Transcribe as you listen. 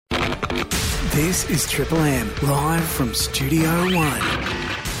This is Triple M, live from Studio One.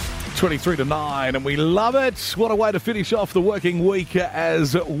 23 to 9, and we love it. What a way to finish off the working week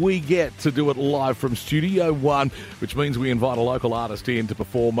as we get to do it live from Studio One, which means we invite a local artist in to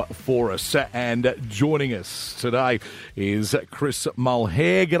perform for us. And joining us today is Chris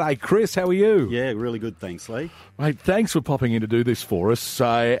Mulhare. G'day, Chris. How are you? Yeah, really good. Thanks, Lee. Mate, thanks for popping in to do this for us.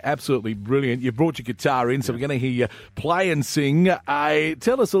 Absolutely brilliant. You brought your guitar in, so we're going to hear you play and sing.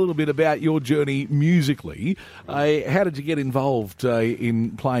 Tell us a little bit about your journey musically. How did you get involved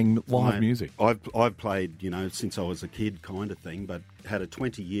in playing live music? I've played, since I was a kid kind of thing, but had a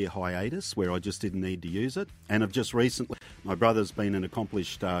 20-year hiatus where I just didn't need to use it. And I've just recently, my brother's been an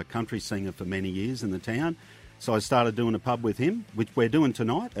accomplished country singer for many years in the town, so I started doing a pub with him, which we're doing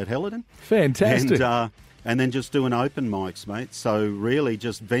tonight at Hellerton. Fantastic. And then just doing open mics, mate. So really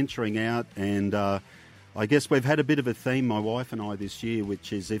just venturing out, and I guess we've had a bit of a theme, my wife and I, this year,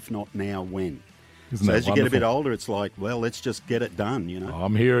 which is if not now, when? Isn't so that as you get a bit older, it's like, well, let's just get it done,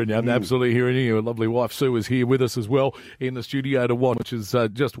 I'm hearing you. I'm absolutely hearing you. Your lovely wife, Sue, is here with us as well in the studio to watch, which is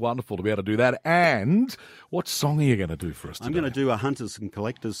just wonderful to be able to do that. And what song are you going to do for us today? I'm going to do a Hunters and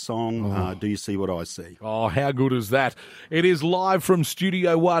Collectors song, Do You See What I See? Oh, how good is that? It is live from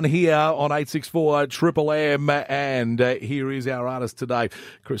Studio One here on 864 Triple M. And here is our artist today,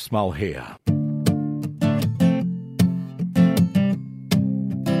 Chris Mulhare.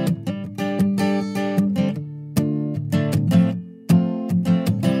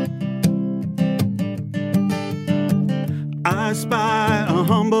 I spy a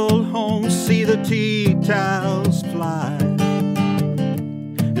humble home, see the tea towels fly.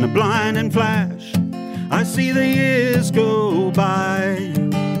 In a blinding flash, I see the years go by.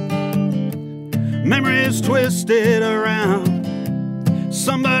 Memories twisted around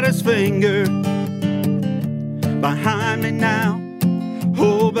somebody's finger behind me now.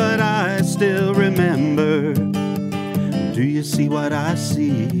 Oh, but I still remember. Do you see what I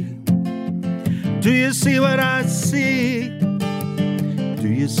see? Do you see what I see? Do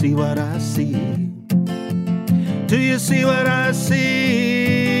you see what I see? Do you see what I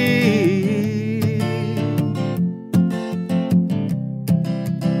see?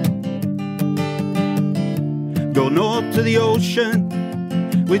 Go north to the ocean,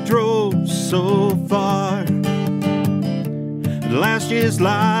 we drove so far. Last year's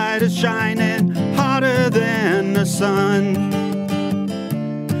light is shining hotter than the sun.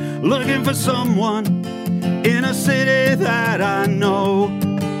 Looking for someone in a city that I know,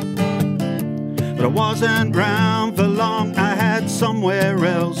 but I wasn't round for long, I had somewhere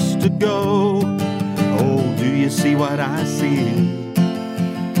else to go. Oh, do you see what I see?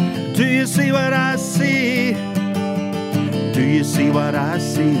 Do you see what I see? Do you see what I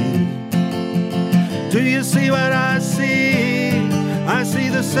see? Do you see what I see? I see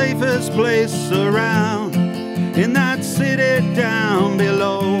the safest place around in that city down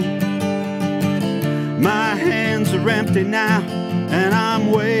below. My hands are empty now, and I'm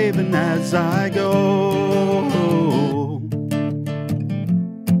waving as I go.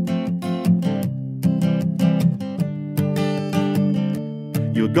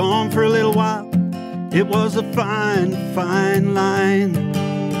 You were gone for a little while, it was a fine, fine line.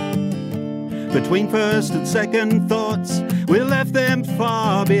 Between first and second thoughts, we left them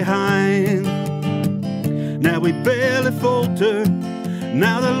far behind. Now we barely falter,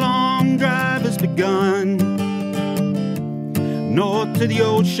 now the long drive has begun. North to the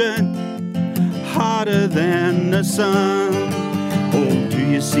ocean, hotter than the sun. Oh, do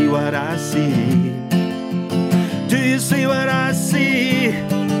you see what I see? Do you see what I see?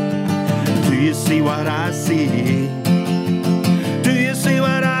 Do you see what I see? Do you see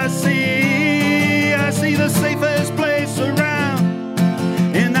what I see? I see the safest place around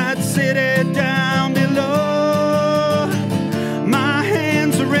in that city down below. My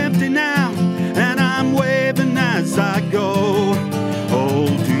hands are empty now, and I'm waving as I go. Oh,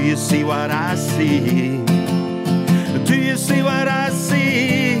 do you see what I see? Do you see what I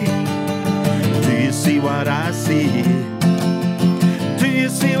see? Do you see what I see? Do you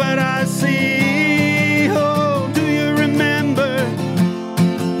see what I see? Oh, do you remember?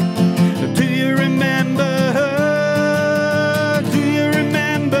 Do you remember? Do you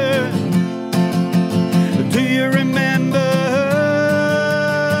remember? Do you remember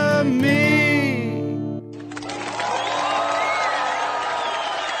me?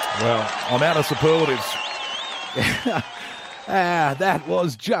 Well, I'm out of superlatives. That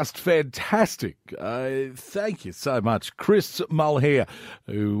was just fantastic. Thank you so much. Chris Mulhare,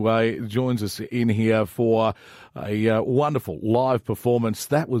 who joins us in here for a wonderful live performance.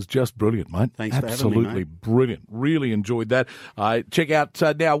 That was just brilliant, mate. Thanks for having me, Absolutely mate. brilliant. Really enjoyed that. Check out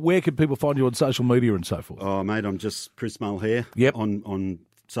now, where can people find you on social media and so forth? Oh, mate, I'm just Chris Mulhare Yep. on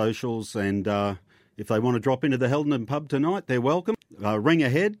socials. And if they want to drop into the Heldon pub tonight, they're welcome. Ring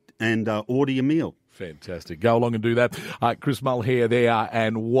ahead and order your meal. Fantastic. Go along and do that. Chris Mulhare there,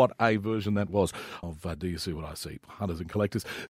 and what a version that was of Do You See What I See? Hunters and Collectors.